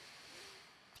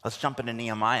Let's jump into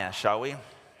Nehemiah, shall we?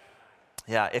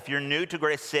 Yeah, if you're new to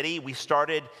Grace City, we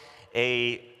started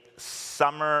a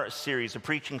summer series, a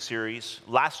preaching series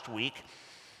last week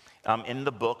in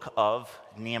the book of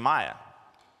Nehemiah.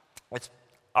 It's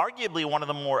arguably one of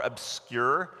the more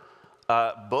obscure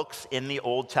books in the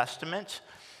Old Testament,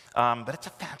 but it's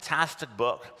a fantastic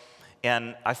book,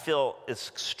 and I feel it's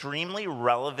extremely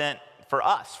relevant for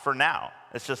us, for now.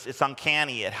 It's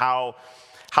uncanny at how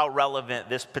relevant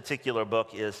this particular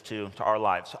book is to our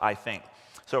lives, I think.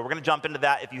 So we're going to jump into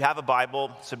that. If you have a Bible,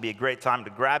 this would be a great time to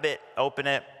grab it, open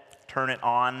it, turn it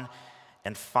on,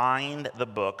 and find the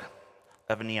book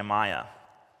of Nehemiah.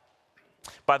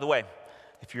 By the way,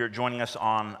 if you're joining us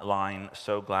online,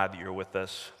 so glad that you're with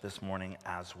us this morning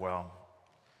as well.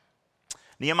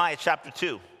 Nehemiah chapter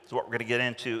 2 is what we're going to get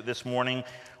into this morning.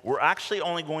 We're actually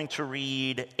only going to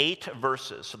read 8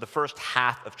 verses, so the first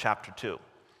half of chapter 2.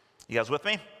 You guys with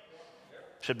me?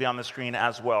 Should be on the screen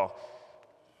as well.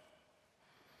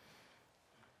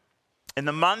 In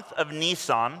the month of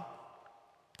Nisan,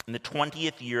 in the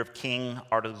 20th year of King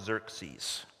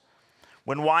Artaxerxes,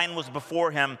 when wine was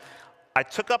before him, I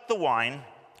took up the wine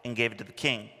and gave it to the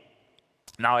king.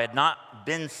 Now I had not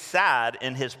been sad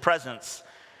in his presence,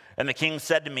 and the king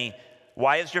said to me,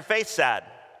 "Why is your face sad,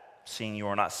 seeing you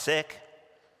are not sick?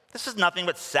 This is nothing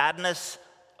but sadness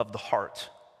of the heart."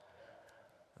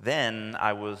 Then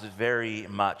I was very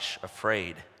much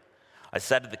afraid. I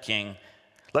said to the king,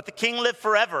 "Let the king live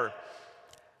forever.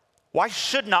 Why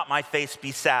should not my face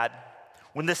be sad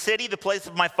when the city, the place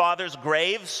of my father's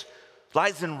graves,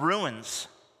 lies in ruins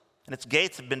and its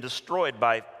gates have been destroyed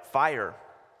by fire?"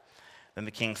 Then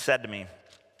the king said to me,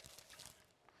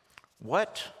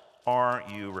 "What are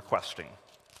you requesting?"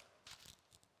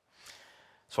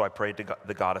 So I prayed to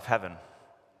the God of heaven.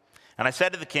 And I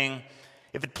said to the king,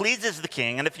 "If it pleases the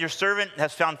king, and if your servant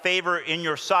has found favor in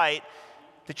your sight,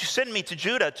 that you send me to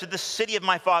Judah, to the city of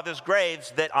my father's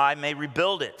graves, that I may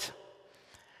rebuild it."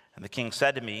 And the king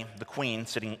said to me, the queen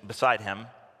sitting beside him,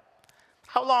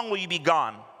 "How long will you be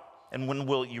gone, and when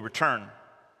will you return?"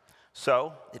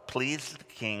 So it pleased the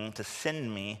king to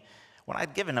send me when I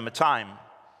had given him a time.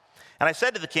 And I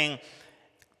said to the king,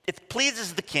 "If it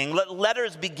pleases the king, let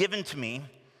letters be given to me,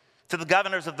 to the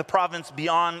governors of the province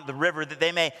beyond the river, that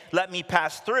they may let me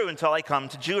pass through until I come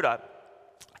to Judah.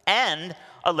 And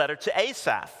a letter to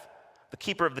Asaph, the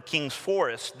keeper of the king's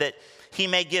forest, that he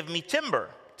may give me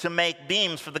timber to make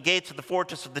beams for the gates of the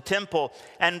fortress of the temple,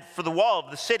 and for the wall of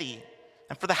the city,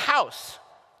 and for the house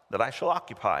that I shall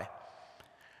occupy."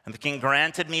 And the king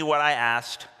granted me what I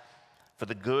asked, for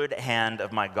the good hand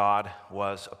of my God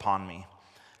was upon me.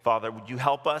 Father, would you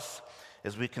help us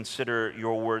as we consider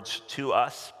your words to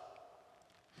us?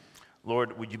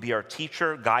 Lord, would you be our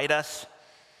teacher, guide us?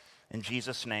 In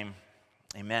Jesus' name,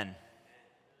 amen.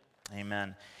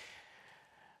 Amen.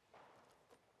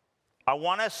 I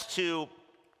want us to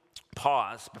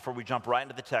pause before we jump right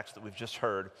into the text that we've just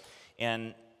heard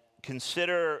and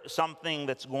consider something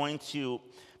that's going to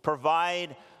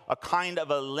provide a kind of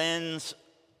a lens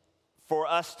for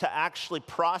us to actually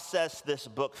process this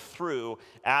book through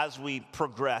as we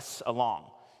progress along.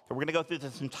 So we're going to go through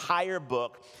this entire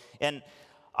book, and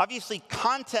obviously,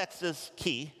 context is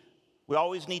key. We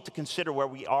always need to consider where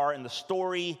we are in the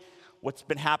story, what's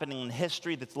been happening in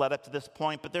history that's led up to this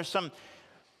point. But there's some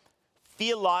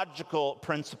theological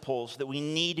principles that we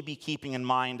need to be keeping in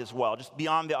mind as well, just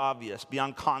beyond the obvious,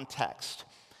 beyond context.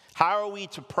 How are we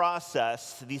to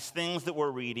process these things that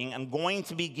we're reading and going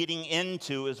to be getting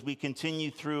into as we continue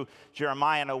through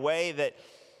Jeremiah in a way that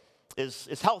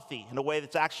is healthy, in a way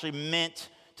that's actually meant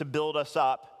to build us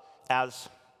up as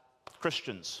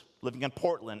Christians living in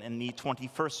Portland in the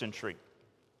 21st century.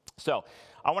 So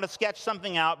I want to sketch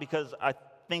something out because I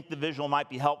think the visual might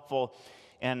be helpful,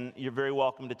 and you're very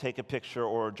welcome to take a picture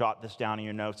or jot this down in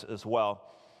your notes as well.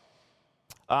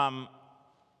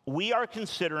 We are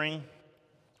considering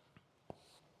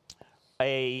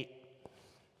a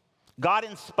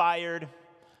God-inspired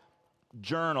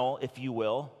journal, if you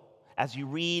will. As you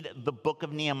read the book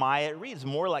of Nehemiah, it reads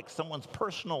more like someone's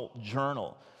personal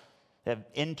journal. They have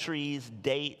entries,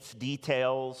 dates,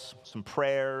 details, some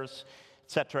prayers,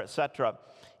 et cetera, et cetera.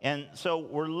 And so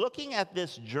we're looking at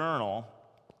this journal.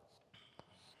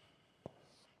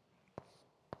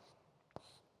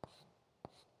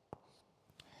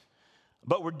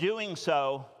 But we're doing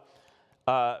so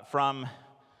from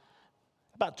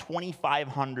about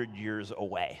 2,500 years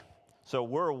away. So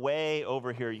we're way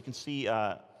over here. You can see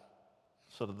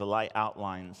sort of the light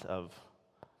outlines of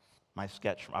my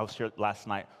sketch. I was here last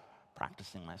night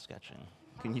practicing my sketching.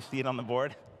 Can you see it on the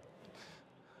board?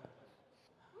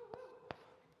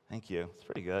 Thank you. It's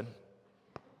pretty good.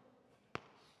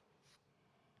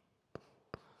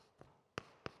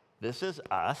 This is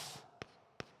us.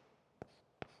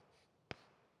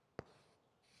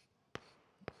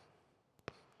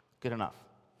 Good enough.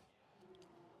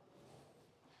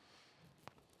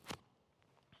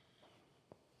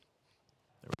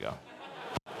 There we go.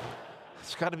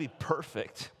 It's got to be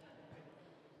perfect.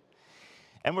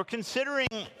 And we're considering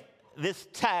this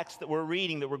text that we're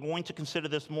reading, that we're going to consider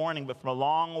this morning, but from a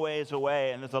long ways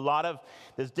away. And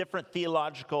there's different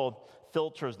theological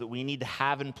filters that we need to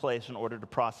have in place in order to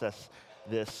process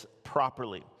this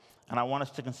properly. And I want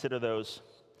us to consider those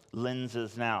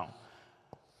lenses now.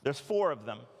 There's 4 of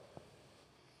them.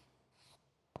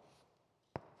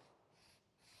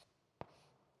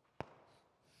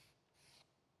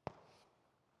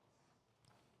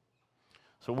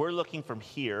 So we're looking from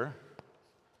here.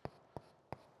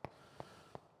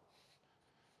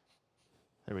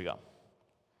 There we go.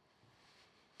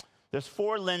 There's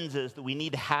 4 lenses that we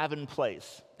need to have in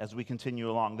place as we continue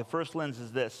along. The first lens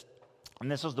is this, and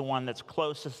this is the one that's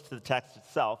closest to the text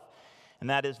itself, and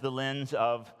that is the lens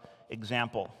of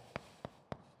example.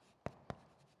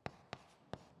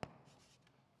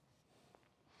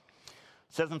 It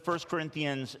says in 1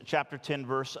 Corinthians chapter 10,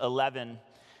 verse 11,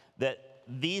 that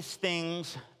these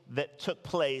things that took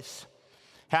place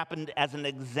happened as an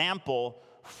example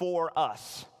for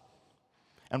us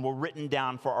and were written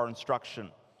down for our instruction.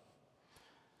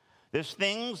 There's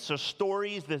things, there's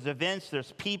stories, there's events,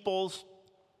 there's peoples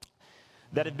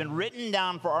that have been written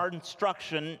down for our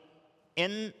instruction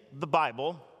in the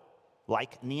Bible,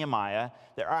 like Nehemiah,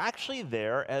 that are actually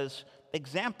there as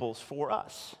examples for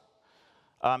us.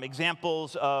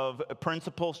 Examples of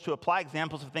principles to apply,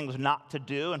 examples of things not to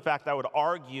do. In fact, I would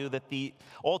argue that the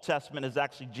Old Testament is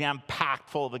actually jam-packed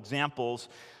full of examples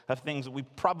of things that we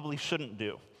probably shouldn't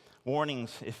do.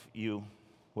 Warnings, if you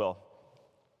will.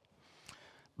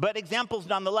 But examples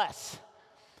nonetheless.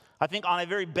 I think on a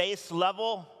very base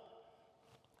level,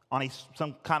 on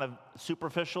some kind of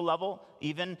superficial level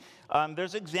even,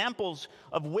 there's examples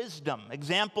of wisdom,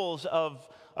 examples of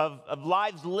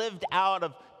lives lived out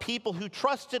of people who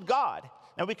trusted God.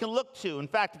 And we can look to, in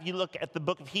fact, if you look at the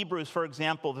book of Hebrews, for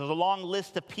example, there's a long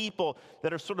list of people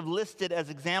that are sort of listed as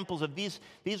examples of these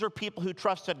are people who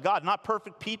trusted God, not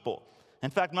perfect people. In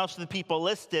fact, most of the people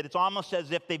listed, it's almost as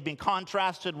if they've been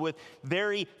contrasted with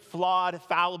very flawed,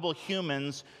 fallible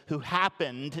humans who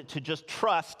happened to just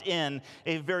trust in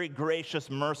a very gracious,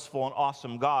 merciful, and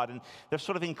awesome God. And they're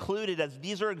sort of included as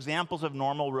these are examples of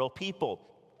normal, real people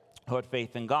who had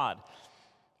faith in God.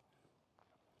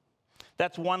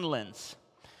 That's one lens.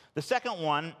 The second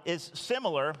one is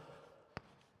similar,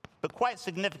 but quite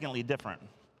significantly different. And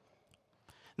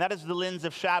that is the lens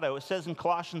of shadow. It says in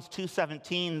Colossians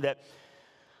 2:17 that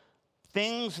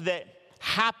things that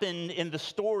happened in the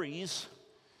stories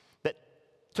that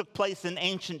took place in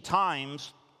ancient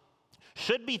times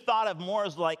should be thought of more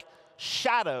as like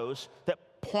shadows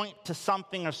that point to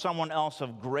something or someone else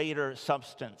of greater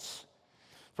substance.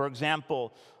 For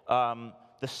example,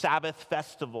 the Sabbath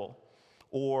festival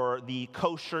or the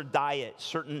kosher diet,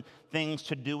 certain things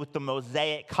to do with the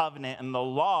Mosaic covenant and the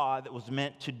law that was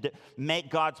meant to make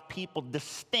God's people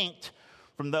distinct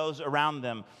from those around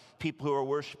them, people who are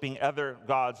worshiping other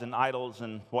gods and idols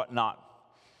and whatnot.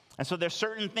 And so there's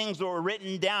certain things that were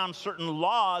written down, certain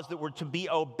laws that were to be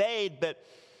obeyed, but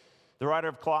the writer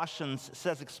of Colossians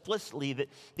says explicitly that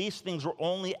these things were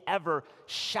only ever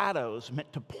shadows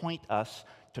meant to point us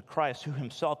to Christ, who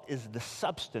himself is the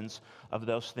substance of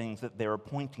those things that they were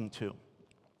pointing to.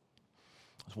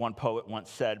 As one poet once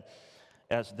said,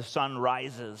 as the sun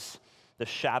rises, the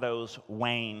shadows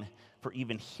wane, for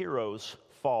even heroes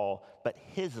fall, but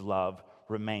his love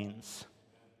remains.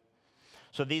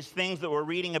 So these things that we're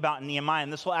reading about in Nehemiah,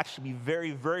 and this will actually be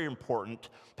very, very important,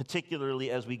 particularly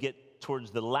as we get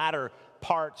towards the latter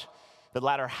part, the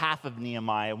latter half of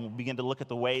Nehemiah, and we'll begin to look at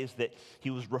the ways that he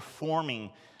was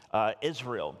reforming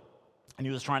Israel. And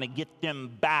he was trying to get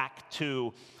them back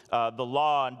to the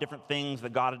law and different things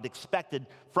that God had expected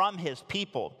from his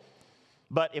people.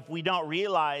 But if we don't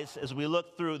realize, as we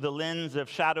look through the lens of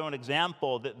shadow and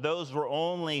example, that those were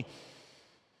only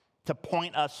to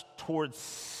point us towards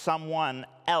someone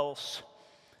else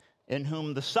in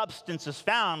whom the substance is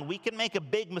found, we can make a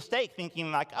big mistake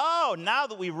thinking like, oh, now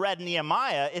that we've read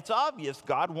Nehemiah, it's obvious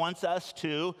God wants us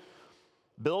to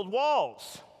build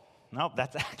walls. No,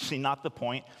 that's actually not the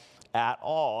point at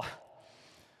all.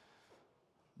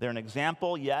 They're an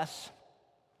example, yes,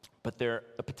 but they're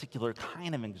a particular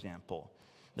kind of example.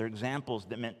 They're examples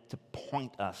that meant to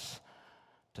point us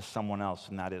to someone else,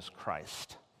 and that is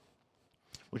Christ.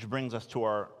 Which brings us to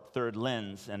our third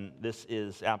lens, and this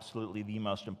is absolutely the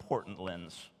most important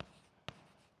lens,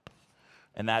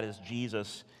 and that is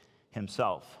Jesus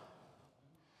himself.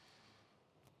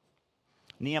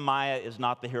 Nehemiah is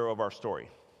not the hero of our story.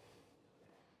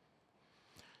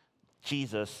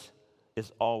 Jesus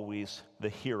is always the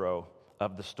hero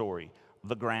of the story,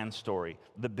 the grand story,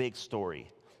 the big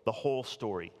story, the whole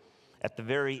story. At the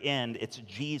very end, it's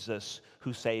Jesus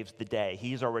who saves the day.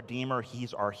 He's our Redeemer.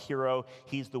 He's our hero.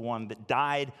 He's the one that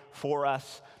died for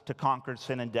us to conquer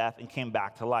sin and death and came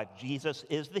back to life. Jesus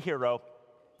is the hero.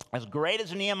 As great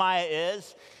as Nehemiah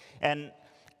is, and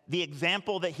the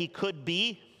example that he could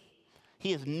be,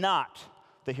 he is not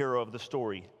the hero of the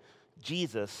story.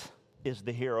 Jesus is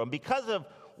the hero. And because of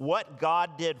what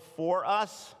God did for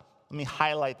us, let me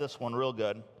highlight this one real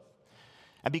good.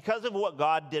 And because of what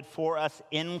God did for us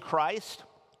in Christ,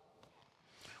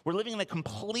 we're living in a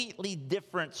completely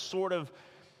different sort of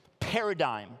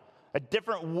paradigm, a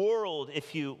different world,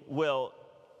 if you will.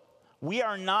 We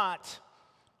are not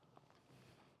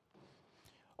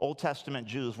Old Testament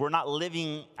Jews. We're not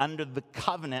living under the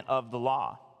covenant of the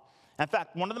law. In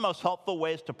fact, one of the most helpful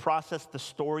ways to process the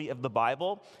story of the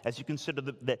Bible, as you consider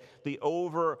the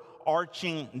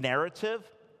overarching narrative,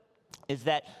 is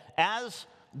that as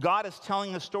God is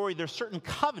telling the story, there's certain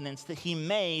covenants that he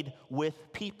made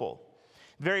with people.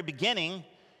 Very beginning,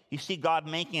 you see God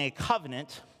making a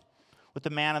covenant with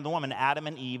the man and the woman, Adam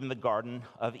and Eve, in the Garden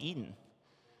of Eden.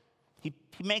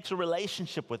 He makes a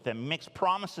relationship with them. He makes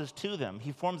promises to them.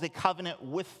 He forms a covenant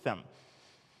with them.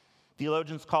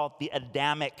 Theologians call it the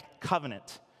Adamic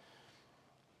covenant.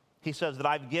 He says that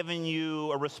I've given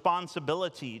you a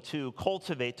responsibility to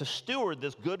cultivate, to steward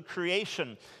this good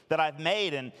creation that I've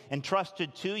made and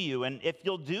entrusted to you. And if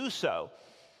you'll do so,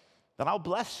 then I'll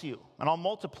bless you and I'll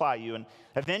multiply you. And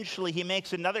eventually he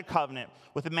makes another covenant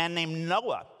with a man named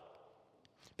Noah.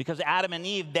 Because Adam and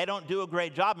Eve, they don't do a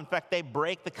great job. In fact, they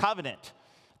break the covenant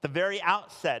at the very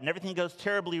outset, and everything goes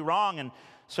terribly wrong. And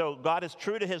so God is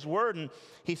true to his word, and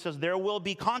he says there will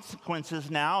be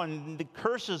consequences now, and the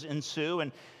curses ensue,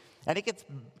 and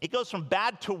it goes from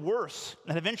bad to worse.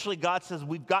 And eventually God says,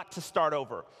 we've got to start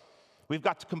over. We've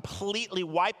got to completely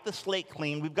wipe the slate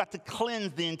clean. We've got to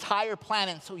cleanse the entire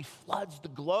planet. So he floods the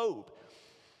globe.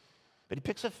 But he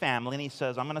picks a family and he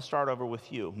says, I'm going to start over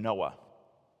with you, Noah.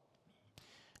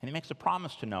 And he makes a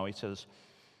promise to Noah. He says,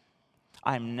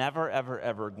 I'm never, ever,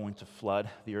 ever going to flood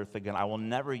the earth again. I will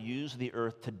never use the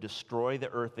earth to destroy the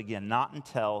earth again, not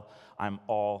until I'm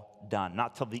all done,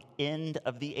 not till the end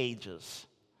of the ages.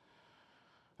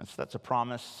 And so that's a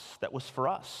promise that was for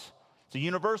us. It's a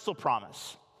universal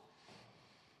promise.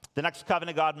 The next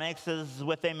covenant God makes is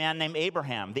with a man named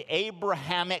Abraham, the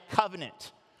Abrahamic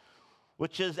covenant,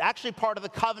 which is actually part of the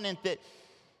covenant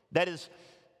that is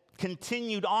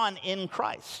continued on in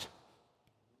Christ.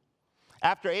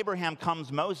 After Abraham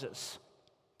comes Moses.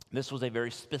 This was a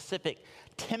very specific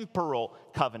temporal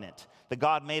covenant that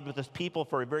God made with his people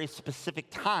for a very specific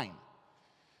time.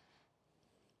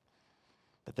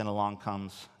 But then along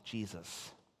comes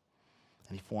Jesus,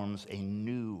 and he forms a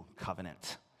new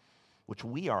covenant, which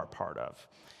we are a part of.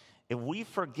 If we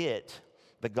forget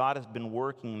that God has been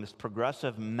working in this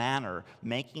progressive manner,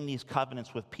 making these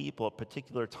covenants with people at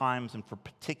particular times and for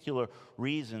particular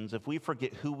reasons, if we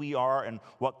forget who we are and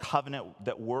what covenant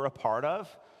that we're a part of,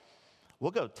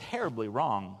 we'll go terribly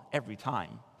wrong every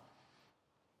time.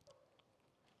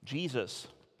 Jesus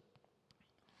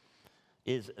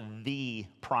is the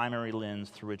primary lens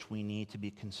through which we need to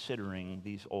be considering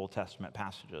these Old Testament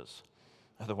passages.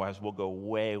 Otherwise, we'll go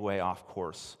way, way off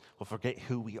course. We'll forget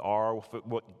who we are, we'll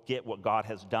forget what God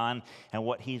has done and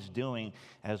what he's doing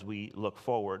as we look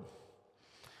forward.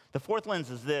 The fourth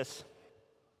lens is this,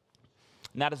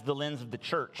 and that is the lens of the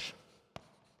church.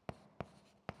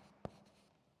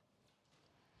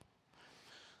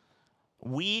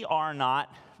 We are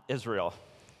not Israel.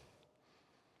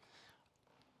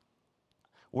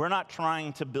 We're not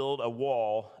trying to build a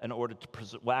wall in order to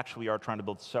preserve. Well, actually, we are trying to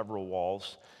build several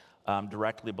walls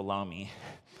directly below me.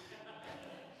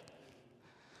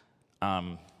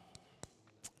 So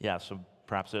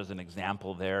perhaps there's an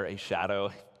example there, a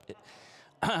shadow.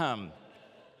 God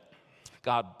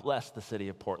bless the city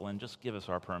of Portland. Just give us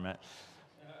our permit.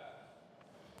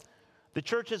 The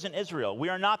church is in Israel. We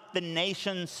are not the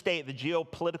nation state, the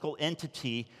geopolitical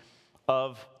entity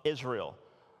of Israel.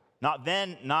 Not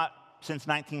then, not since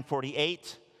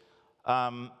 1948.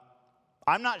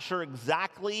 I'm not sure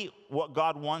exactly what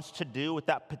God wants to do with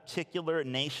that particular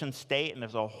nation state, and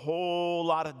there's a whole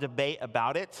lot of debate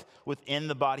about it within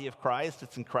the body of Christ.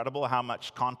 It's incredible how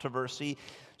much controversy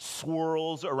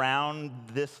swirls around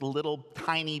this little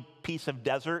tiny piece of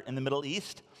desert in the Middle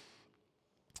East.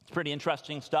 It's pretty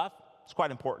interesting stuff. It's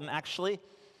quite important, actually.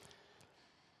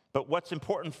 But what's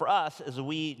important for us as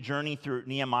we journey through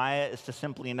Nehemiah is to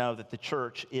simply know that the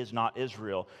church is not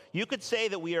Israel. You could say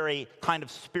that we are a kind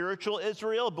of spiritual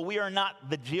Israel, but we are not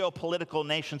the geopolitical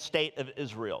nation state of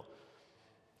Israel.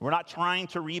 We're not trying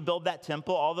to rebuild that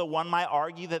temple, although one might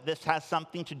argue that this has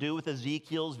something to do with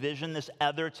Ezekiel's vision, this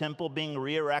other temple being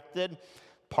re-erected.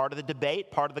 Part of the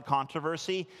debate, part of the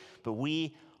controversy, but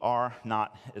we are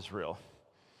not Israel.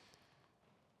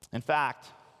 In fact,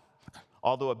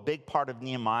 although a big part of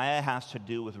Nehemiah has to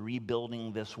do with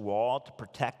rebuilding this wall to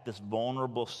protect this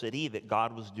vulnerable city that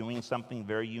God was doing something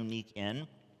very unique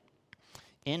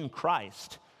in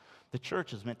Christ, the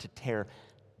church is meant to tear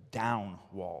down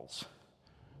walls.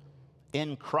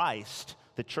 In Christ,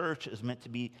 the church is meant to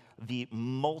be the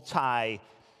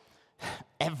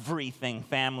everything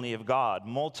family of God,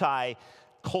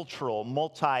 multicultural,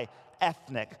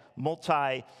 multi-ethnic,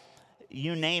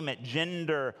 you name it,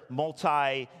 gender,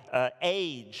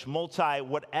 multi-age,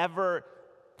 whatever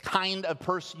kind of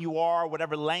person you are,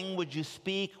 whatever language you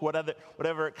speak,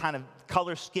 whatever kind of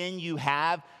color skin you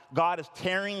have, God is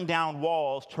tearing down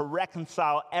walls to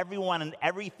reconcile everyone and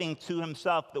everything to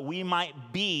himself, that we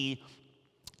might be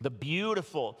the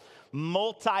beautiful,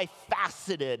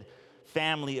 multifaceted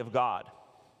family of God.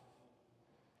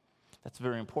 That's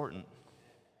very important.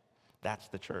 That's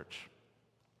the church.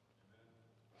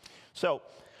 So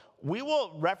we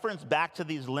will reference back to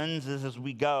these lenses as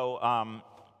we go,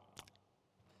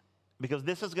 because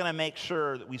this is going to make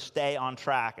sure that we stay on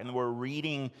track and we're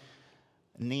reading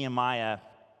Nehemiah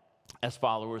as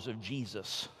followers of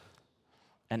Jesus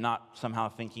and not somehow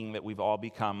thinking that we've all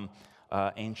become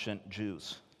ancient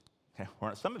Jews. Okay,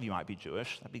 some of you might be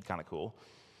Jewish. That'd be kind of cool.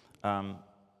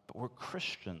 But we're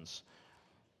Christians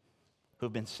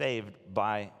who've been saved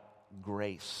by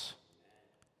grace,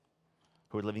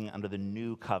 who are living under the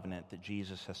new covenant that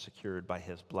Jesus has secured by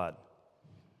his blood.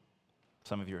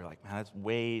 Some of you are like, man, that's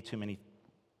way too many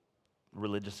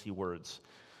religious-y words.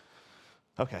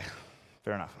 Okay,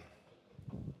 fair enough.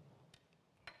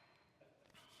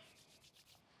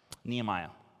 Nehemiah.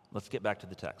 Let's get back to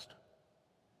the text.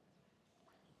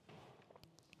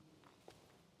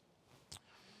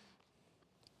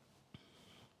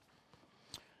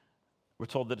 We're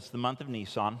told that it's the month of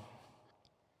Nisan,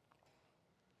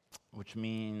 which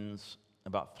means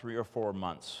about 3 or 4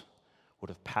 months would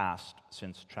have passed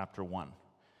since chapter 1.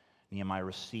 Nehemiah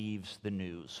receives the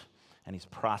news, and he's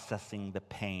processing the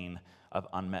pain of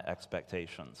unmet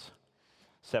expectations.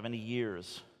 70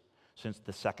 years since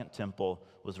the second temple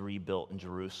was rebuilt in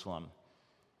Jerusalem.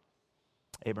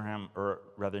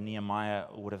 Nehemiah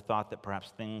would have thought that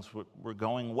perhaps things were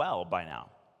going well by now.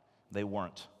 They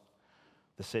weren't.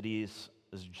 The city is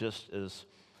just as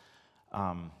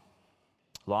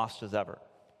lost as ever.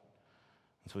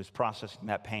 And so he's processing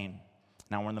that pain.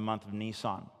 Now we're in the month of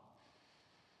Nisan.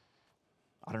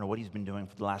 I don't know what he's been doing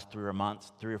for the last 3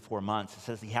 or 4 months. It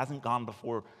says he hasn't gone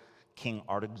before King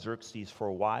Artaxerxes for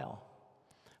a while.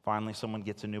 Finally, someone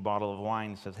gets a new bottle of wine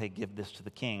and says, hey, give this to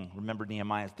the king. Remember,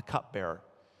 Nehemiah is the cupbearer.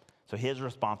 So his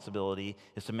responsibility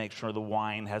is to make sure the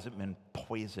wine hasn't been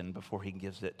poisoned before he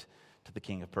gives it to the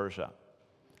king of Persia.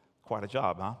 Quite a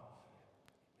job, huh?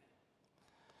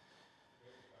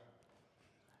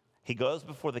 He goes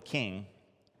before the king,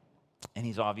 and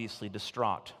he's obviously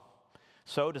distraught.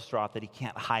 So distraught that he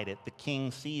can't hide it. The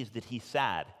king sees that he's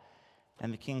sad,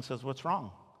 and the king says, what's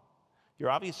wrong? You're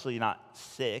obviously not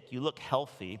sick. You look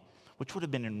healthy, which would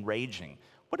have been enraging.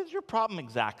 What is your problem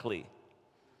exactly?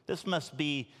 This must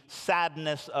be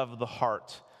sadness of the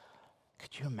heart.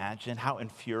 Could you imagine how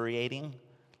infuriating?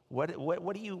 What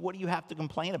do you have to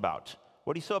complain about?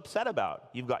 What are you so upset about?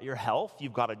 You've got your health.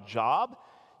 You've got a job.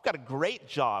 You've got a great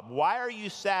job. Why are you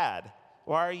sad?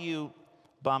 Why are you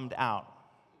bummed out?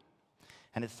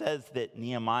 And it says that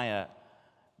Nehemiah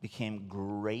became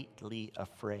greatly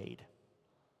afraid.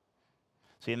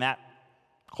 See, in that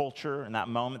culture, in that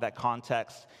moment, that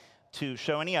context, to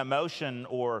show any emotion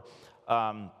or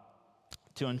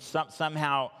to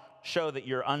somehow show that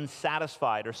you're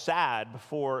unsatisfied or sad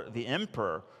before the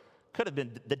emperor could have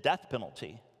been the death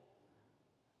penalty.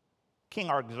 King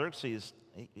Artaxerxes,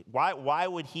 why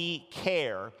would he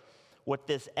care what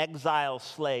this exile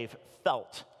slave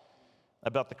felt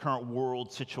about the current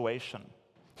world situation?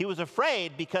 He was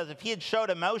afraid because if he had showed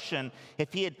emotion,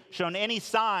 if he had shown any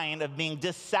sign of being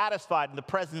dissatisfied in the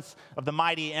presence of the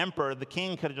mighty emperor, the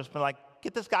king could have just been like,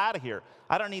 get this guy out of here.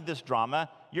 I don't need this drama.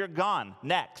 You're gone.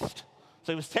 Next.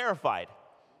 So he was terrified.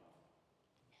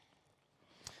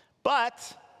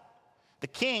 But the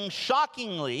king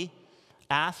shockingly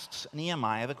asks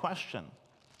Nehemiah the question.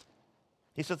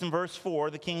 He says in verse 4,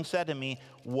 the king said to me,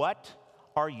 what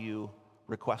are you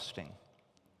requesting?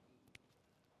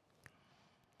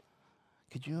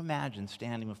 Could you imagine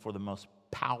standing before the most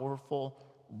powerful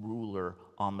ruler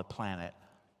on the planet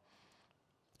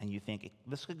and you think,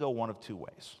 this could go one of two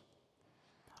ways.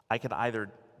 I could either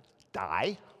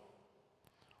die,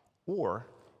 or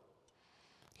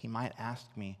he might ask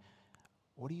me,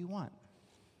 what do you want?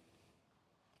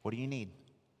 What do you need?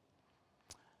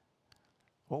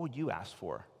 What would you ask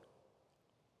for?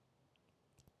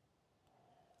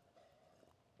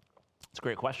 It's a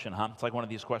great question, huh? It's like one of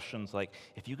these questions like,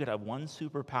 if you could have one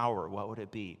superpower, what would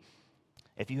it be?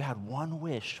 If you had one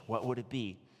wish, what would it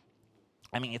be?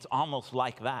 I mean, it's almost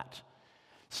like that.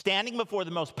 Standing before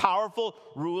the most powerful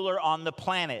ruler on the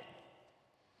planet.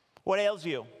 What ails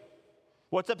you?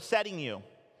 What's upsetting you?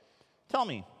 Tell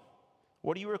me,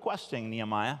 what are you requesting,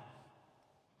 Nehemiah?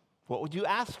 What would you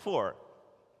ask for?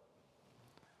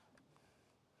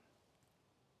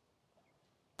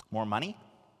 More money?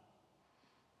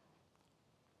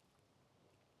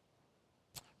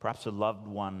 Perhaps a loved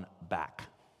one back.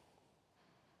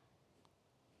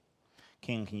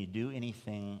 King, can you do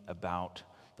anything about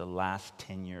the last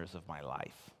 10 years of my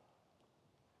life?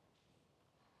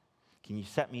 Can you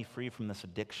set me free from this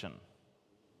addiction?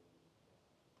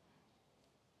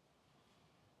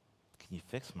 Can you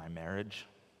fix my marriage?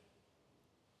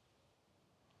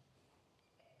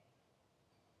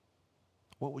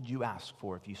 What would you ask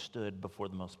for if you stood before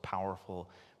the most powerful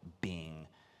being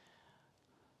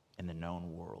in the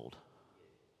known world?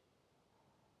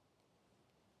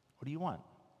 What do you want?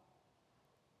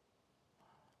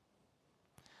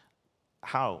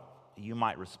 How you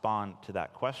might respond to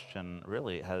that question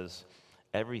really has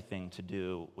everything to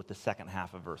do with the second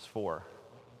half of verse 4,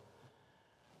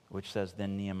 which says,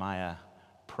 then Nehemiah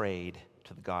prayed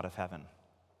to the God of heaven.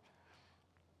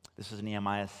 This is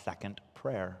Nehemiah's second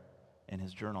prayer in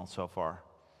his journal so far.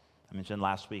 I mentioned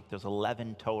last week, there's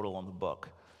 11 total in the book.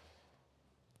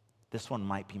 This one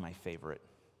might be my favorite.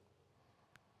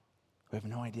 We have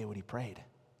no idea what he prayed.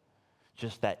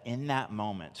 Just that in that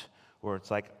moment where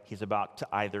it's like he's about to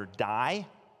either die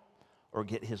or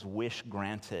get his wish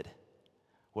granted,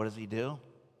 what does he do?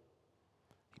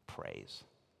 He prays.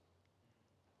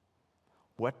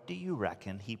 What do you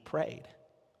reckon he prayed?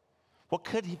 What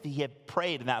could he have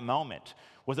prayed in that moment?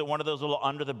 Was it one of those little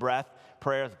under-the-breath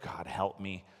prayers? God, help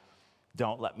me.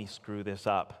 Don't let me screw this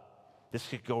up. This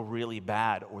could go really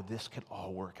bad, or this could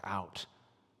all work out.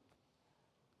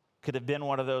 Could have been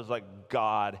one of those like,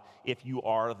 God, if you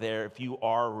are there, if you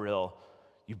are real,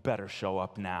 you better show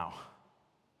up now.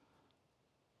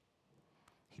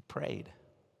 He prayed.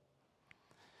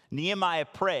 Nehemiah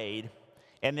prayed,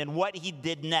 and then what he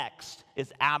did next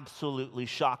is absolutely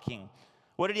shocking.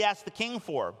 What did he ask the king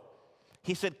for?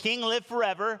 He said, King, live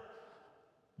forever.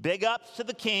 Big ups to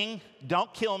the king.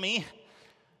 Don't kill me.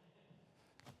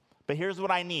 But here's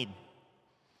what I need.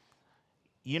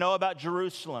 You know about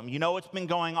Jerusalem. You know what's been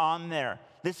going on there.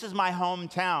 This is my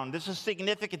hometown. This is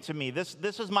significant to me. This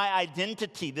is my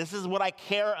identity. This is what I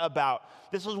care about.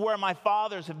 This is where my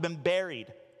fathers have been buried.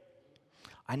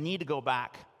 I need to go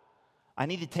back. I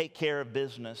need to take care of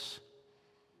business.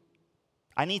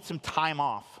 I need some time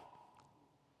off.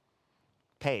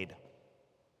 Paid.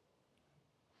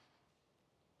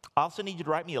 I also need you to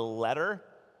write me a letter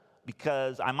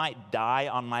because I might die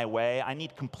on my way. I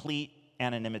need complete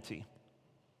anonymity.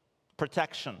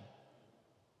 Protection.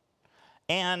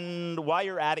 And while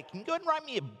you're at it, can you go ahead and write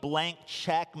me a blank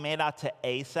check made out to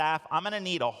Asaph? I'm going to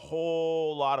need a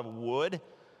whole lot of wood,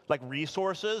 like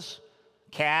resources,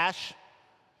 cash,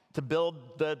 to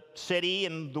build the city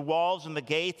and the walls and the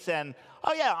gates. And,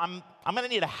 oh yeah, I'm going to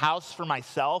need a house for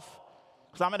myself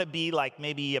because I'm going to be like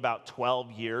maybe about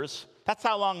 12 years. That's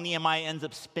how long Nehemiah ends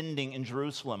up spending in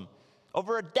Jerusalem.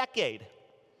 Over a decade.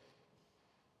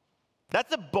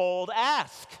 That's a bold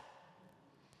ask.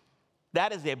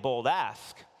 That is a bold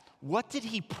ask. What did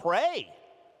he pray?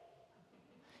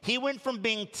 He went from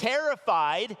being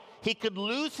terrified he could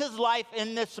lose his life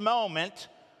in this moment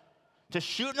to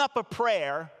shooting up a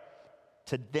prayer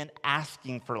to then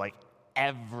asking for like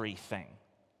everything.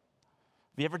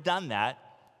 Have you ever done that?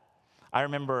 I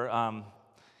remember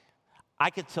I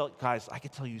could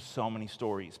tell you so many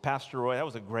stories. Pastor Roy, that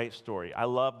was a great story. I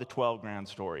love the 12 grand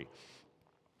story.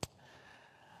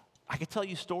 I could tell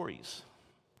you stories.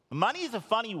 Money is a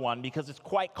funny one because it's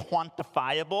quite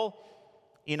quantifiable.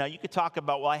 You know, you could talk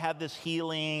about, well, I had this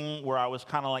healing where I was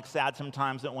kind of like sad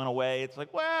sometimes that went away. It's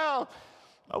like, well,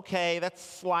 okay, that's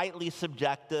slightly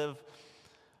subjective.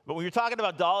 But when you're talking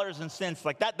about dollars and cents,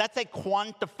 like that's a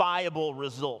quantifiable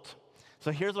result.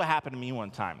 So here's what happened to me one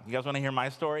time. You guys want to hear my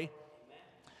story?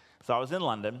 So I was in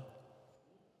London,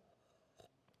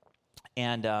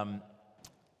 and I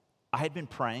had been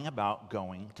praying about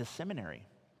going to seminary.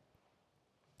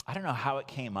 I don't know how it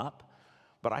came up,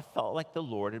 but I felt like the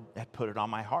Lord had put it on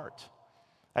my heart.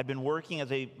 I'd been working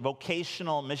as a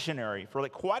vocational missionary for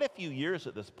like quite a few years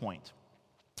at this point.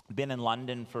 Been in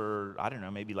London for, I don't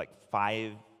know, maybe like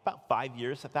about 5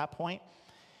 years at that point.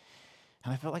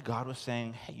 And I felt like God was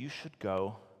saying, hey, you should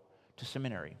go to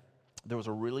seminary. There was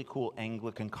a really cool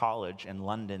Anglican college in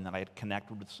London that I had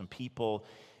connected with some people,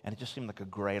 and it just seemed like a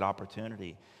great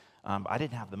opportunity. I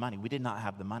didn't have the money. We did not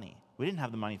have the money. We didn't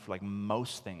have the money for like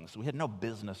most things. We had no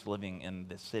business living in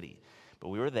this city. But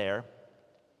we were there,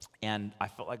 and I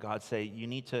felt like God say, you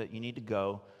need to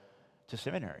go to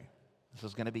seminary. This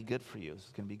is going to be good for you. This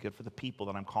is going to be good for the people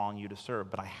that I'm calling you to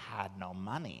serve. But I had no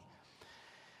money.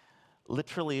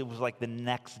 Literally, it was like the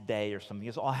next day or something.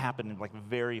 This all happened in like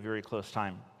very, very close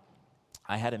time.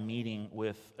 I had a meeting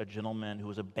with a gentleman who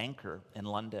was a banker in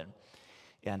London.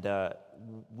 And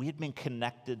we had been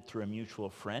connected through a mutual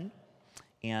friend.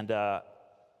 And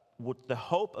with the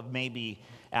hope of maybe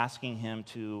asking him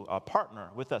to partner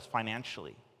with us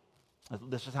financially.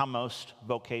 This is how most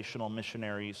vocational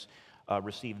missionaries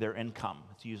receive their income.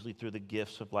 It's usually through the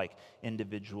gifts of like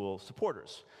individual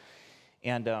supporters.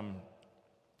 And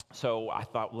so I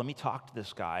thought, well, let me talk to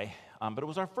this guy. But it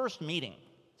was our first meeting.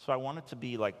 So I wanted to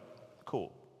be like,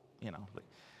 cool, like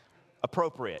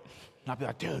appropriate. Not be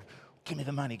like, dude, give me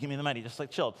the money, just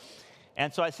like chilled.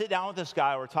 And so I sit down with this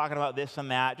guy, we're talking about this and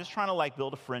that, just trying to like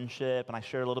build a friendship, and I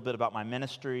share a little bit about my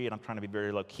ministry, and I'm trying to be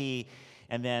very low key.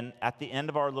 And then at the end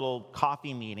of our little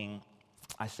coffee meeting,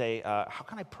 I say, how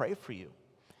can I pray for you?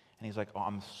 And he's like, oh,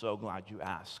 I'm so glad you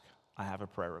asked. I have a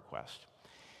prayer request.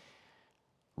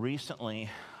 Recently,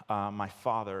 my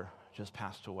father just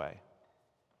passed away.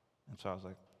 And so I was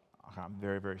like, okay, I'm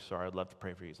very, very sorry. I'd love to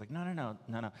pray for you. He's like, no.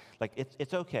 Like,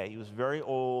 it's okay. He was very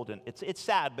old, and it's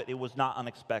sad, but it was not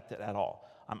unexpected at all.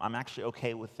 I'm actually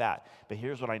okay with that. But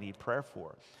here's what I need prayer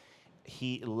for.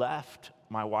 He left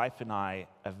my wife and I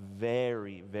a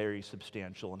very, very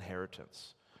substantial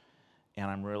inheritance. And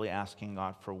I'm really asking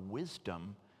God for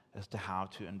wisdom as to how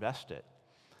to invest it.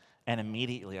 And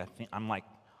immediately I think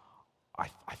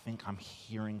I'm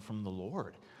hearing from the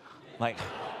Lord. Like,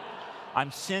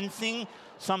 I'm sensing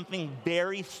something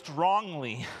very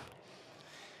strongly.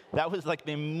 That was like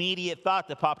the immediate thought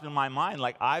that popped in my mind,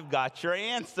 like, I've got your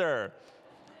answer.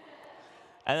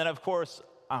 And then, of course,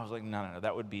 I was like, no,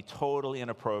 that would be totally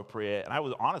inappropriate. And I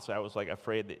was like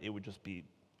afraid that it would just be,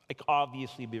 like,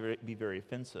 obviously be very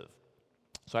offensive.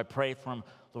 So I prayed for him,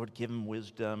 Lord, give him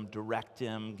wisdom, direct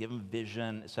him, give him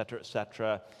vision, et cetera, et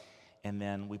cetera. And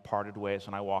then we parted ways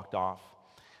and I walked off.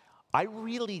 I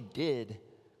really did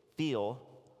feel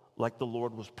like the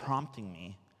Lord was prompting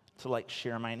me to like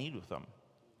share my need with him.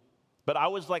 But I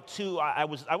was like I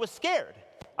was scared.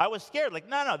 I was scared, like,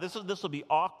 no, this will be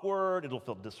awkward, it'll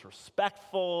feel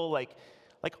disrespectful, like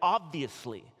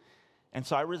obviously. And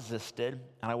so I resisted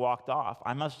and I walked off.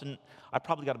 I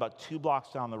probably got about 2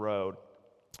 blocks down the road.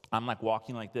 I'm like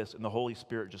walking like this, and the Holy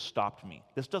Spirit just stopped me.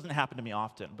 This doesn't happen to me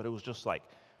often, but it was just like,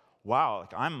 wow,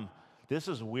 like this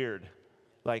is weird.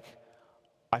 Like,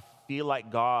 I feel like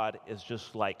God is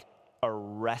just like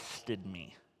arrested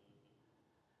me.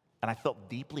 And I felt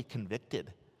deeply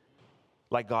convicted.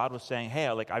 Like God was saying, hey,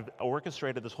 like I've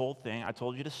orchestrated this whole thing. I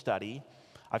told you to study.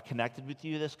 I've connected with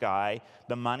you, this guy.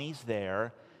 The money's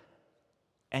there.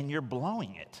 And you're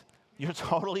blowing it. You're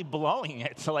totally blowing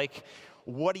it. So like,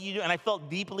 what do you do? And I felt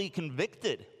deeply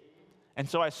convicted. And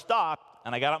so I stopped.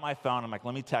 And I got out my phone, I'm like,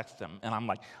 let me text him. And I'm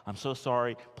like, I'm so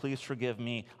sorry, please forgive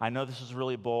me. I know this is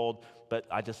really bold, but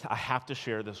I have to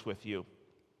share this with you.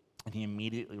 And he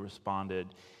immediately responded,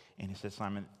 and he said,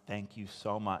 Simon, thank you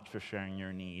so much for sharing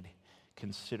your need.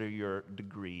 Consider your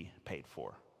degree paid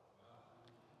for.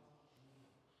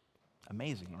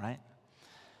 Amazing, right?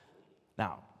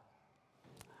 Now,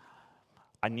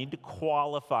 I need to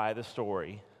qualify the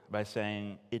story by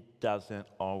saying it doesn't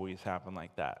always happen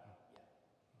like that,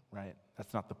 right?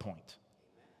 That's not the point.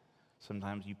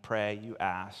 Sometimes you pray, you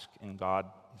ask, and God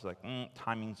is like,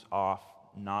 timing's off,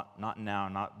 not now,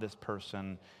 not this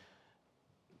person,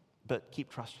 but keep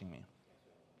trusting me.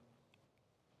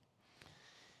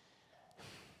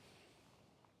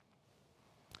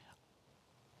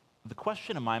 The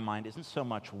question in my mind isn't so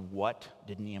much what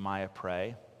did Nehemiah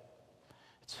pray,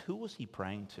 it's who was he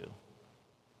praying to?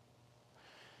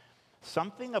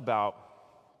 Something about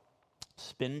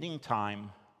spending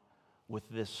time with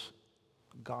this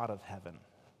God of heaven.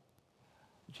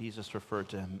 Jesus referred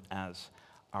to him as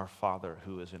our Father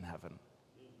who is in heaven.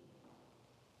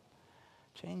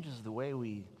 Changes the way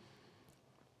we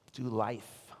do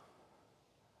life.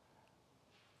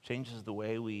 Changes the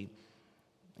way we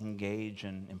engage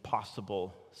in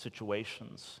impossible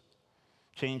situations.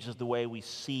 changes the way we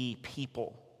see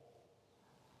people,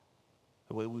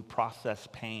 the way we process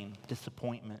pain,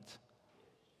 disappointment.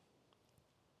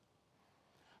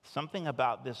 Something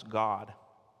about this God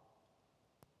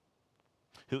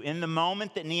who, in the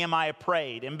moment that Nehemiah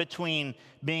prayed, in between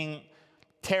being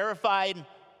terrified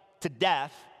to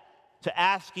death to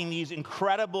asking these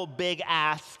incredible big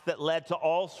asks that led to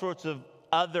all sorts of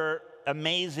other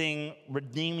amazing,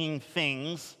 redeeming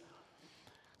things,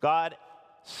 God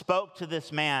spoke to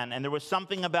this man, and there was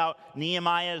something about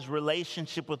Nehemiah's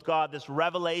relationship with God, this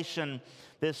revelation,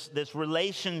 this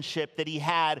relationship that he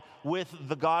had with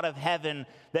the God of heaven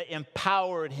that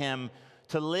empowered him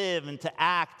to live and to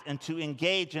act and to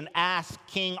engage and ask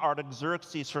King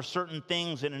Artaxerxes for certain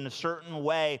things and in a certain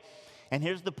way. And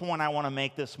here's the point I want to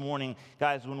make this morning,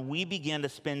 guys. When we begin to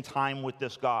spend time with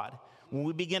this God, when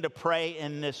we begin to pray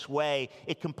in this way,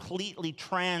 it completely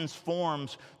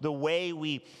transforms the way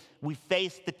we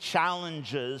face the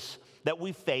challenges that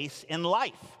we face in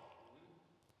life.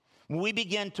 When we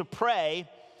begin to pray,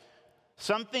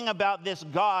 something about this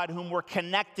God whom we're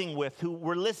connecting with, who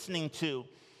we're listening to,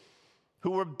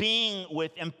 who we're being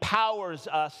with, empowers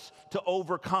us to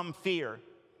overcome fear.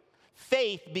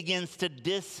 Faith begins to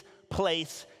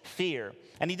displace fear.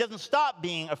 And he doesn't stop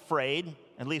being afraid.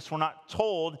 At least we're not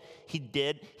told he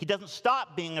did. He doesn't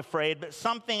stop being afraid, but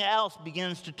something else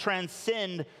begins to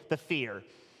transcend the fear.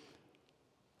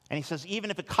 And he says,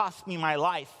 even if it costs me my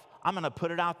life, I'm going to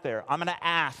put it out there. I'm going to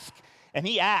ask. And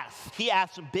he asked. He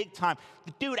asked big time.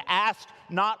 The dude asked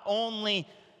not only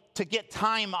to get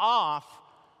time off,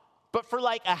 but for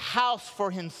like a house for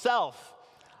himself.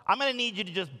 I'm going to need you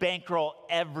to just bankroll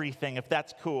everything, if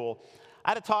that's cool. I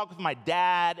had a talk with my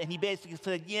dad, and he basically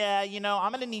said, yeah,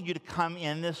 I'm going to need you to come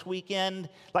in this weekend.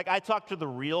 Like, I talked to the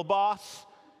real boss,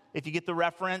 if you get the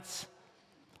reference.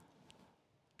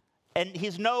 And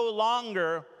he's no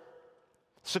longer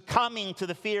succumbing to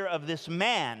the fear of this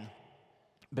man,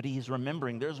 but he's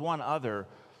remembering there's one other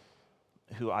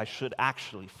who I should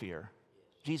actually fear.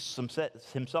 Jesus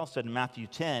himself said in Matthew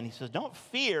 10, he says, don't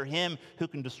fear him who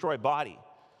can destroy body.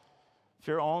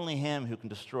 Fear only him who can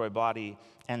destroy body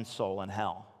and soul in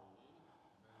hell.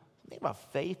 Think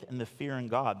about faith and the fear in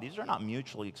God. These are not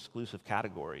mutually exclusive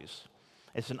categories.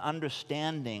 It's an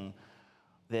understanding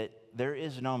that there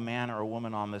is no man or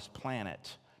woman on this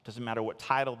planet, doesn't matter what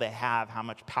title they have, how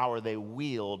much power they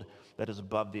wield, that is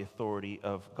above the authority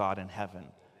of God in heaven.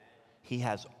 He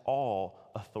has all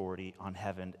authority on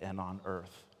heaven and on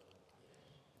earth.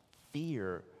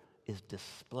 Fear is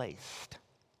displaced.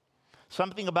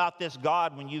 Something about this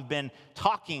God, when you've been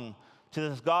talking to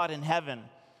this God in heaven,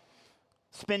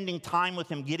 spending time with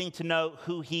him, getting to know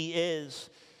who he is,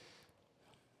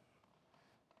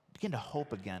 begin to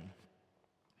hope again.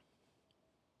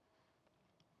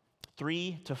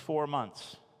 3 to 4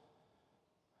 months,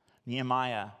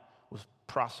 Nehemiah was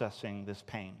processing this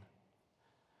pain,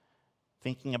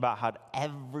 thinking about how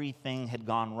everything had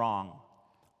gone wrong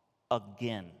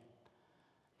again.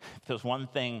 If there's one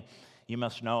thing you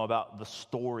must know about the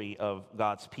story of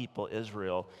God's people,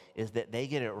 Israel, is that they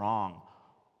get it wrong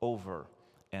over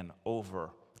and over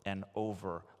and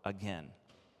over again.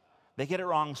 They get it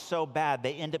wrong so bad,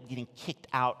 they end up getting kicked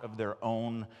out of their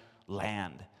own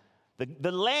land.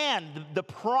 The land, the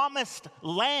promised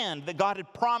land that God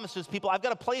had promised his people. I've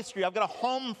got a place for you. I've got a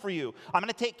home for you. I'm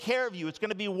going to take care of you. It's going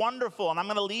to be wonderful, and I'm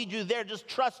going to lead you there. Just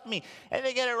trust me. And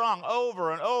they get it wrong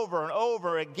over and over and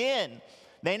over again.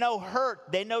 They know hurt.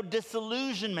 They know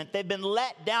disillusionment. They've been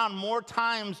let down more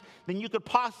times than you could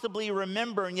possibly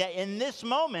remember. And yet in this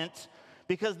moment,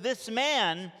 because this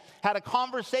man had a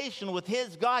conversation with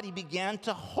his God, he began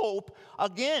to hope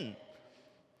again.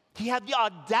 He had the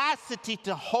audacity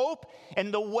to hope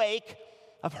in the wake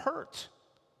of hurt.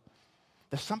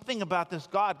 There's something about this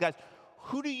God. Guys,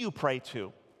 who do you pray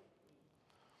to?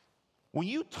 When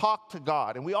you talk to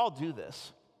God, and we all do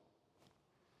this,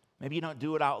 maybe you don't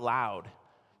do it out loud,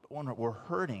 but when we're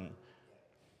hurting,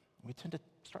 we tend to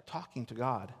start talking to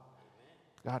God.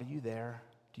 God, are you there?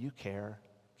 Do you care?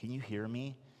 Can you hear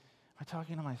me? Am I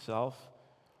talking to myself?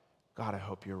 God, I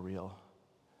hope you're real.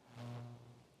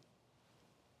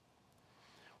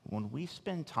 When we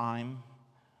spend time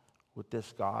with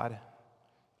this God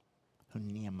who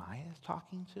Nehemiah is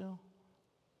talking to,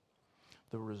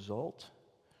 the result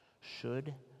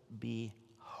should be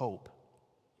hope,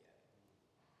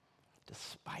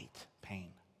 despite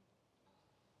pain.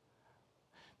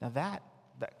 Now that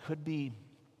could be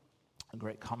a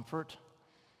great comfort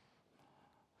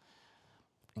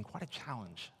and quite a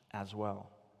challenge as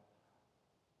well.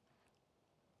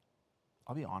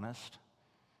 I'll be honest,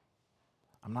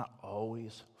 I'm not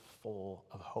always full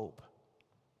of hope.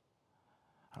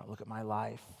 I don't look at my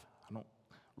life. I don't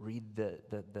read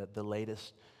the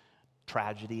latest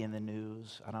tragedy in the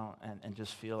news. I don't, and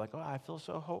just feel like, oh, I feel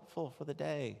so hopeful for the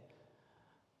day.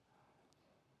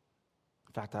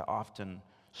 In fact, I often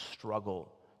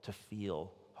struggle to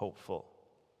feel hopeful.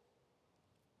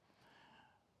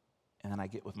 And then I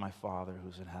get with my Father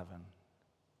who's in heaven.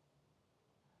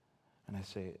 And I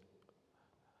say,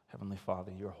 Heavenly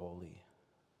Father, you're holy.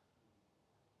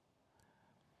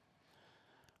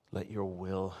 Let your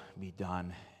will be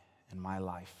done in my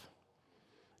life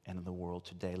and in the world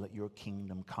today. Let your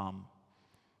kingdom come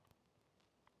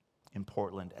in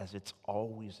Portland as it's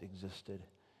always existed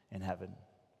in heaven.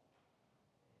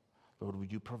 Lord,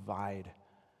 would you provide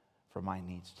for my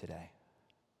needs today?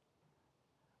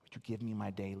 Would you give me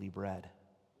my daily bread?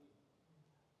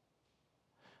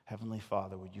 Heavenly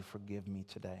Father, would you forgive me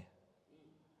today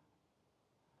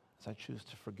as I choose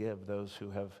to forgive those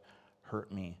who have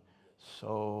hurt me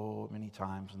so many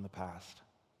times in the past?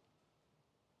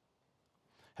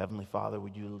 Heavenly Father,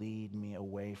 would you lead me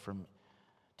away from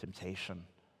temptation?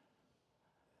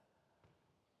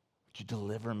 Would you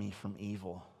deliver me from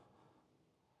evil?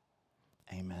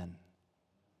 Amen.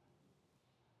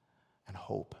 And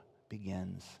hope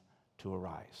begins to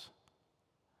arise.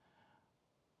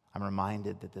 I'm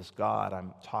reminded that this God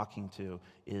I'm talking to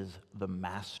is the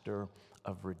master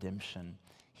of redemption.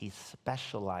 He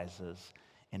specializes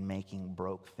in making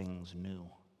broke things new.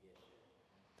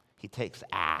 He takes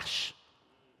ash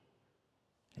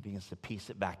and begins to piece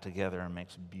it back together and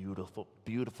makes beautiful,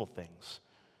 beautiful things.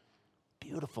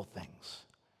 Beautiful things.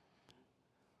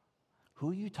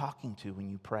 Who are you talking to when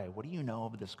you pray? What do you know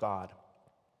of this God?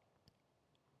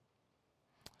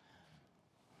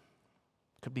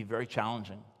 It could be very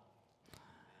challenging.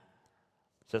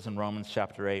 It says in Romans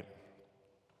chapter 8,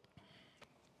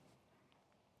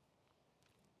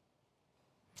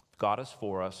 if God is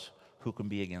for us, who can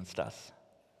be against us?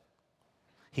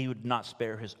 He would not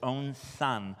spare his own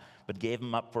son, but gave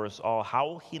him up for us all. How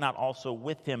will he not also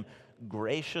with him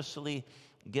graciously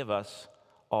give us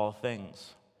all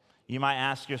things? You might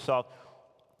ask yourself,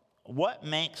 what's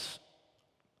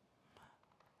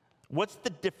the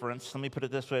difference? Let me put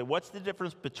it this way. What's the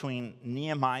difference between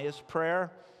Nehemiah's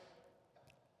prayer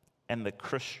and the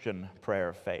Christian prayer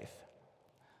of faith?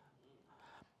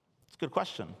 It's a good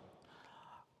question.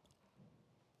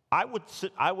 I would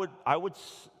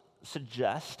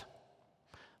suggest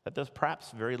that there's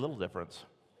perhaps very little difference.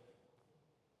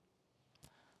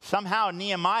 Somehow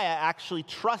Nehemiah actually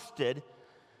trusted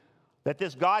that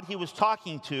this God he was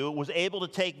talking to was able to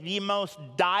take the most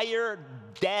dire,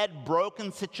 dead,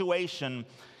 broken situation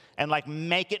and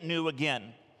make it new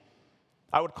again.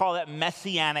 I would call that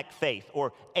messianic faith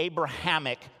or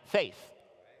Abrahamic faith.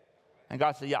 And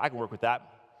God said, yeah, I can work with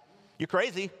that. You're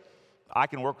crazy. I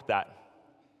can work with that.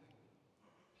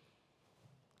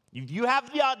 You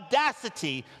have the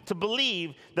audacity to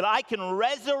believe that I can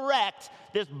resurrect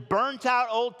this burnt out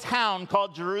old town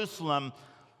called Jerusalem,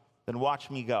 then watch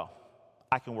me go.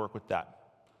 I can work with that.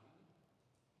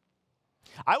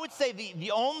 I would say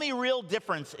the only real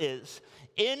difference is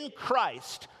in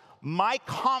Christ, my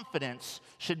confidence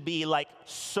should be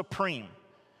supreme.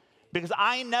 Because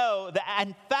I know that,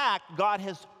 in fact, God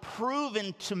has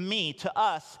proven to me, to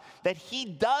us, that he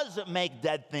does make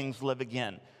dead things live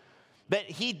again. That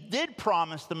he did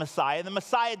promise the Messiah. The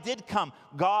Messiah did come.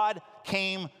 God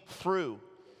came through.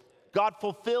 God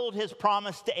fulfilled his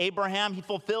promise to Abraham. He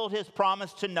fulfilled his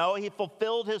promise to Noah. He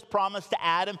fulfilled his promise to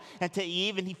Adam and to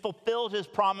Eve. And he fulfilled his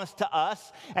promise to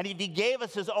us. And if he gave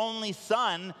us his only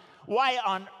son, why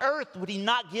on earth would he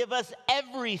not give us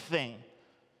everything?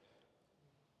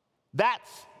 That's,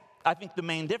 I think, the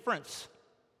main difference.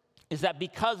 Is that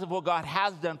because of what God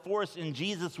has done for us in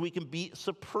Jesus, we can be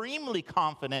supremely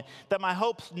confident that my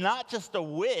hope's not just a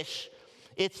wish,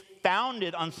 it's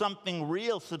founded on something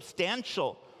real,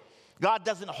 substantial. God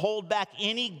doesn't hold back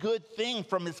any good thing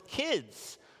from his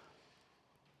kids.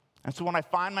 And so when I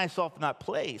find myself in that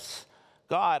place,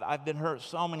 God, I've been hurt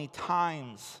so many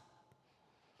times.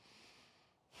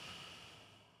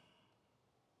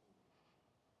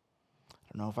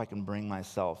 I don't know if I can bring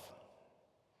myself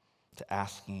to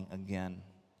asking again,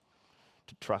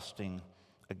 to trusting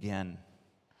again.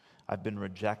 I've been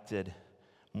rejected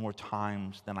more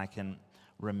times than I can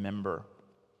remember.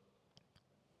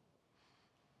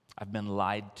 I've been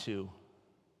lied to.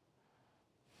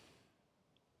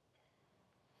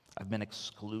 I've been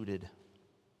excluded.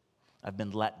 I've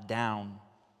been let down.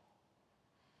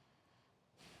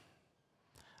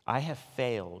 I have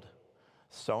failed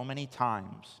so many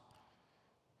times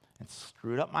and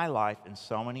screwed up my life in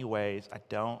so many ways. I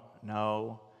don't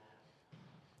know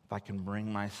if I can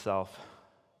bring myself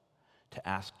to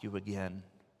ask you again.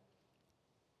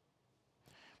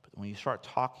 But when you start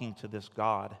talking to this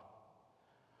God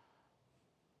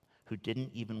who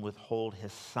didn't even withhold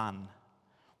his son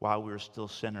while we were still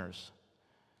sinners,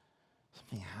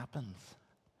 something happens.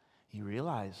 You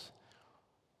realize,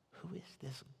 who is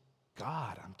this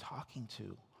God I'm talking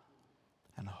to?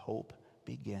 And hope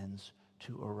begins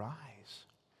to arise.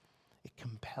 It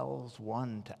compels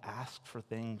one to ask for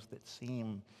things that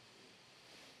seem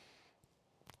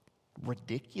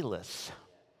ridiculous.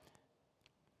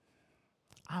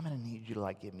 I'm going to need you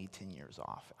to give me 10 years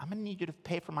off. I'm going to need you to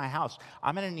pay for my house.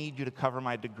 I'm going to need you to cover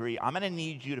my degree. I'm going to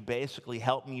need you to basically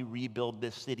help me rebuild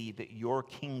this city that your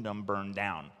kingdom burned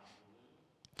down.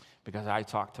 Because I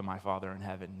talked to my Father in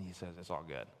heaven and he says it's all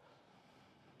good.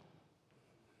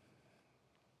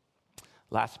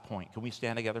 Last point. Can we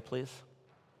stand together, please?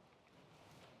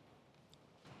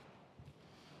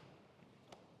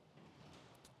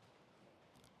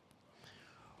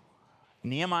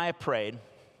 Nehemiah prayed,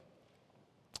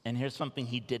 and here's something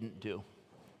he didn't do.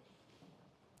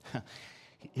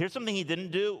 Here's something he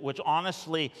didn't do, which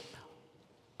honestly,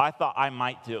 I thought I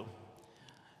might do.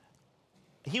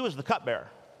 He was the cupbearer.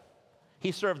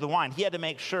 He served the wine. He had to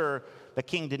make sure the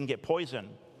king didn't get poisoned.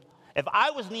 If I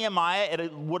was Nehemiah,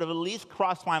 it would have at least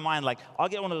crossed my mind, I'll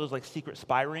get one of those secret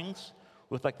spy rings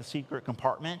with the secret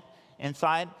compartment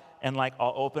inside, and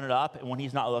I'll open it up, and when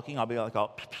he's not looking, I'll be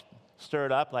I'll stir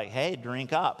it up, hey,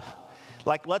 drink up.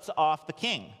 Let's off the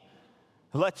king.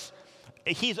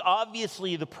 He's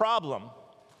obviously the problem.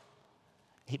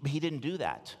 He didn't do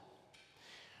that.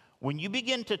 When you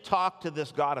begin to talk to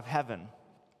this God of heaven,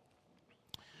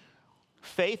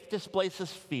 faith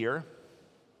displaces fear,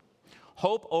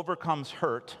 hope overcomes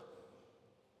hurt,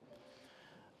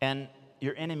 and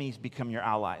your enemies become your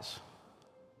allies.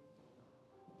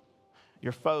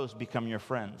 Your foes become your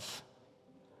friends.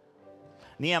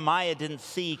 Nehemiah didn't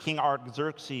see King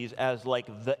Artaxerxes as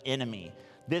the enemy.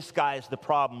 This guy's the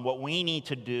problem. What we need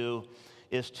to do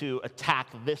is to attack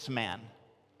this man.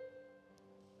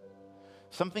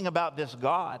 Something about this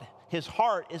God, his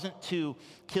heart isn't to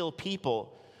kill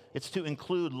people. It's to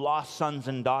include lost sons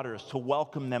and daughters, to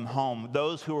welcome them home.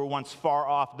 Those who were once far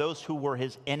off, those who were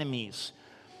his enemies.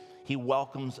 He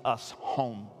welcomes us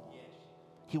home.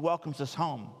 He welcomes us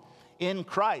home. In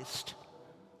Christ,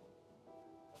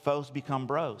 foes become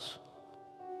bros.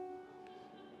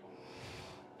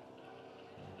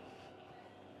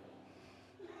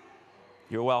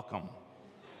 You're welcome.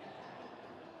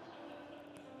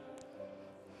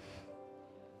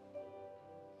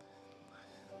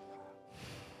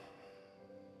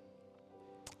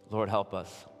 Lord, help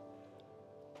us.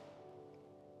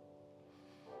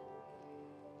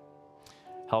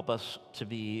 Help us to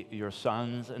be your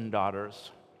sons and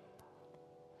daughters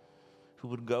who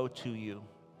would go to you,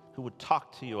 who would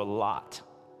talk to you a lot,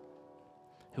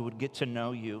 who would get to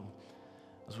know you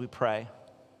as we pray.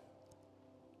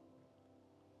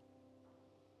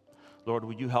 Lord,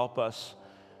 would you help us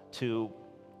to,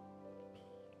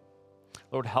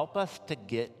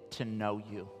 get to know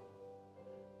you.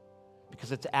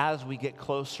 Because it's as we get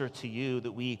closer to you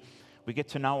that we get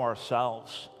to know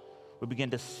ourselves. We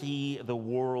begin to see the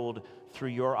world through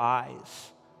your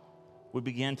eyes. We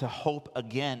begin to hope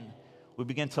again. We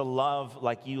begin to love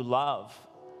like you love.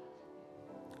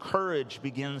 Courage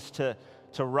begins to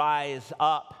rise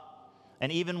up.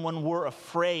 And even when we're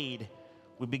afraid,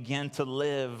 we begin to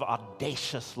live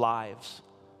audacious lives.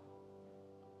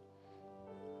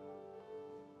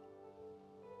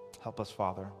 Help us,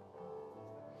 Father.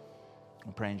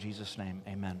 We pray in Jesus' name,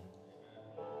 amen.